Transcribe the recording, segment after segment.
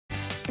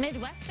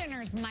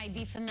Midwesterners might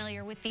be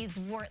familiar with these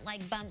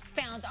wart-like bumps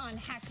found on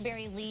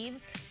hackberry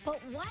leaves, but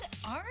what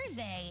are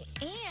they?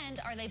 And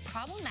are they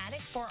problematic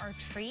for our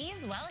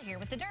trees? Well, here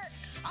with the dirt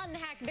on the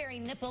hackberry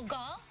nipple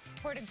gall,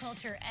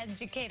 horticulture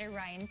educator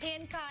Ryan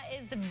Pancott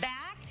is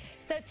back.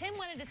 So Tim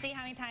wanted to see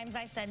how many times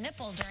I said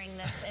nipple during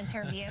this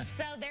interview.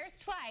 So there's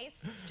twice,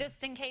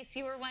 just in case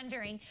you were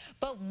wondering.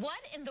 But what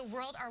in the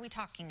world are we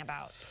talking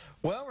about?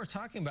 Well, we're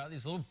talking about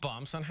these little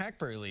bumps on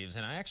hackberry leaves,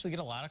 and I actually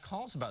get a lot of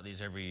calls about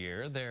these every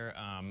year. They're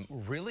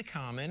really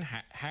common.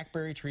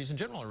 Hackberry trees in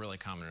general are really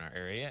common in our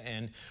area,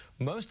 and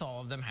most all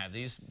of them have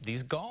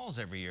these galls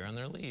every year on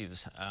their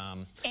leaves.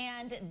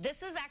 And this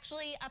is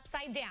actually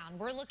upside down.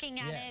 We're looking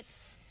at it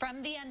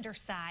from the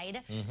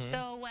underside.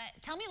 So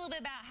tell me a little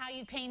bit about how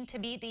you came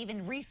to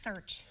even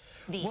research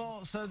these.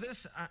 Well, so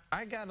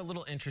I got a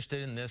little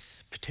interested in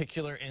this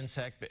particular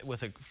insect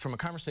from a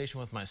conversation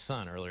with my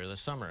son earlier this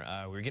summer.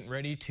 We were getting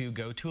ready to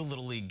go to a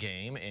Little League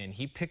game, and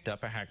he picked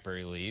up a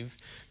hackberry leaf.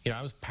 You know,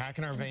 I was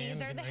packing our van.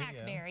 These are the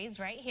hackberries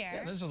right here.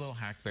 Yeah, those are little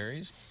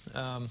hackberries.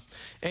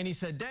 And he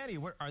said, "Daddy,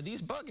 what are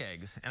these bug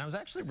eggs?" And I was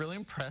actually really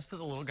impressed that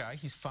the little guy,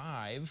 he's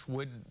 5,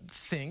 would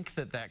think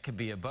that that could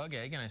be a bug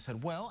egg. And I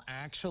said, well,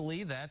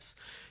 actually, that's,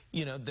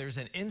 you know, there's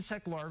an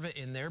insect larva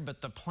in there, but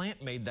the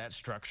plant made that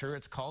structure.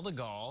 It's called a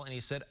gall. And he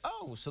said,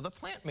 oh, so the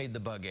plant made the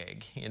bug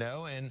egg, you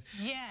know? And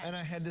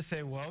I had to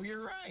say, well,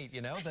 you're right,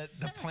 you know, that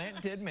the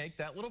plant did make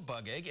that little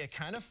bug egg. It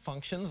kind of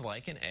functions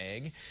like an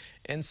egg.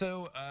 And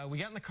so we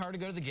got in the car to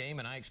go to the game,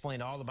 and I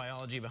explained all the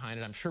biology behind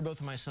it. I'm sure both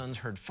of my sons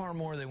heard far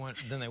more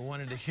than they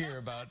wanted to hear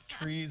about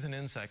trees and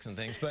insects and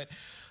things. But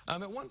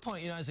at one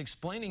point, you know, I was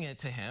explaining it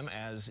to him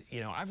as,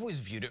 you know, I've always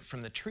viewed it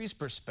from the tree's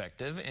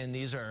perspective, and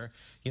these are,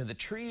 you know, the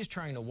trees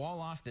trying to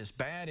wall off this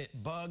bad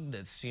bug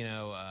that's, you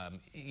know,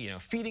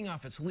 feeding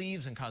off its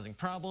leaves and causing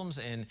problems.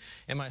 And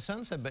my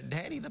son said, but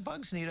Daddy, the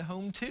bugs need a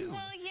home too.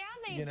 Well, yeah,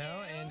 they you do.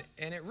 know,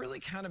 and it really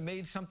kind of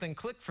made something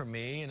click for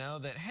me, you know,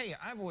 that, hey,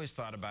 I've always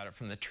thought about it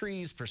from the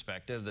tree's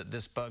perspective, that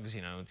this bug's,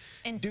 you know,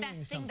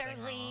 doing something their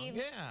leaves.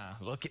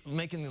 Yeah,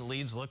 making the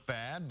leaves look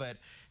bad. But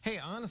hey,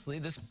 honestly,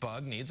 this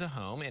bug needs a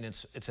home, and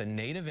it's a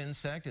native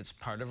insect. It's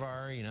part of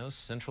our, you know,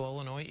 central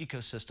Illinois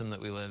ecosystem that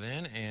we live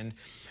in. And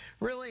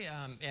really,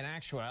 in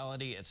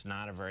actuality, it's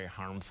not a very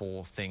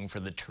harmful thing for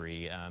the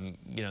tree.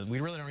 You know,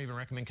 we really don't even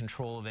recommend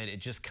control of it. It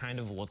just kind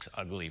of looks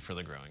ugly for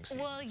the growing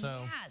season. Well,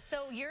 yeah.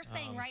 So you're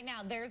saying right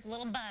now there's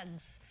little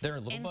bugs. There are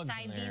little bugs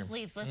in inside these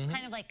leaves. This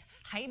kind of like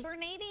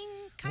hibernating,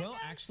 kind of? Well,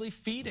 actually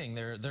feeding.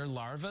 They're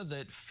larvae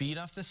that feed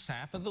off the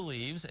sap of the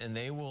leaves, and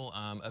they will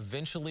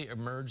eventually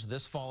emerge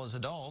this fall as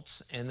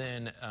adults. And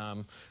then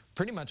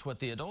pretty much what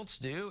the adults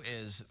do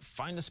is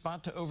find a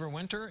spot to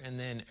overwinter and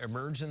then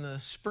emerge in the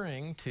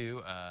spring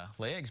to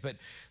lay eggs. But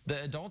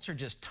the adults are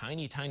just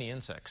tiny, tiny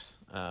insects,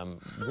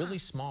 really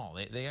small.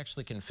 They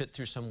actually can fit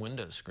through some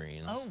window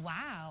screens. Oh,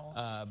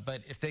 wow.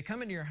 But if they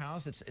come into your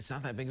house, it's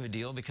not that big of a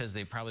deal because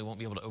they probably won't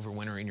be able to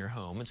overwinter in your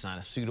home. It's not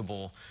a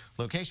suitable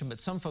location.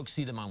 But some folks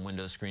see them on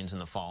window screens in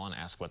the fall and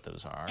ask what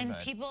those are. And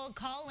people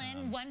call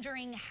in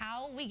wondering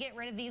how we get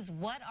rid of these.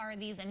 What are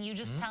these? And you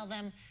just tell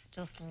them,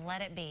 just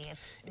let it be.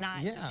 It's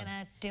not going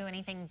to do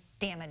anything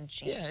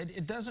damaging. Yeah,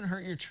 it doesn't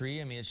hurt your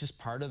tree. I mean, it's just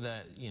part of the,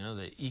 you know,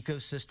 the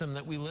ecosystem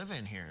that we live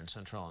in here in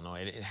Central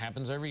Illinois. It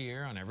happens every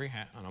year on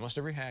almost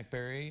every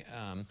hackberry.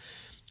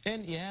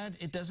 And yeah,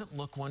 it doesn't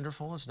look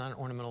wonderful. It's not an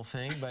ornamental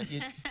thing, but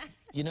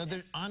you know,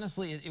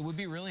 honestly, it would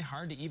be really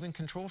hard to even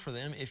control for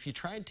them if you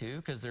tried to,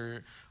 because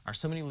there are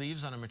so many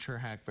leaves on a mature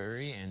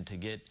hackberry, and to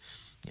get,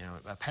 you know,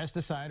 a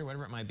pesticide or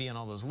whatever it might be on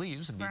all those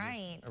leaves would be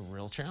a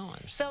real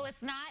challenge. So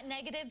it's not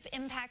negative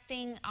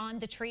impacting on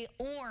the tree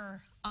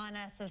or on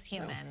us as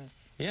humans.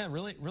 No. Yeah,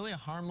 really a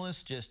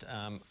harmless, just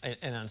an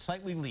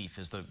unsightly leaf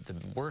is the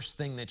worst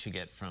thing that you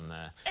get from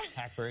the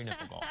hackberry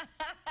nipple gall.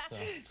 So.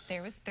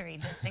 There was 3,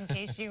 just in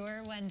case you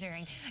were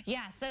wondering.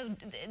 Yeah, so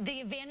the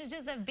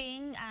advantages of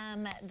being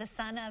the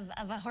son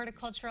of a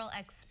horticultural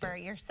expert,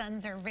 your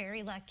sons are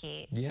very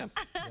lucky. Yep.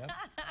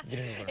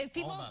 If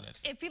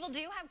people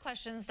do have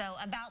questions, though,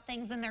 about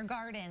things in their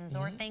gardens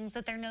or things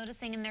that they're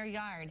noticing in their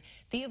yard,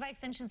 the U of I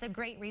Extension's a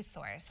great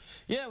resource.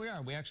 Yeah, we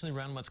are. We actually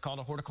run what's called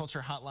a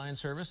horticulture hotline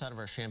service out of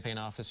our Champaign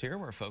office here,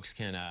 where folks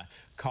can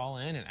call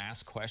in and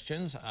ask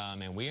questions,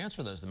 and we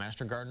answer those. The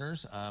master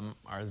gardeners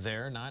are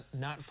there,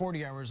 not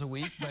 40 hours a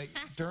week, but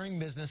during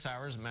business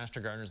hours, master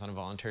gardeners on a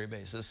voluntary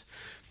basis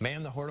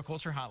man the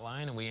horticulture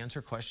hotline, and we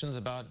answer questions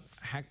about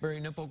hackberry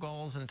nipple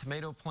galls and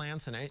tomato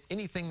plants and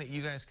anything that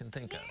you guys can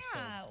think of.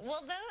 Yeah,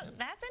 well,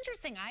 that's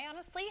interesting. I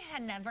honestly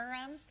had never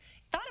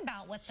thought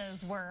about what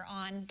those were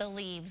on the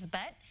leaves,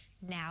 but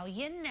now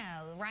you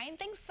know. Ryan,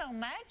 thanks so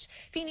much.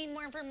 If you need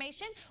more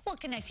information, we'll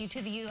connect you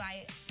to the U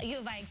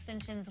of I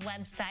Extension's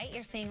website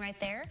you're seeing right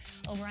there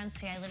over on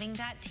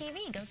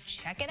CILiving.tv. Go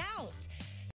check it out.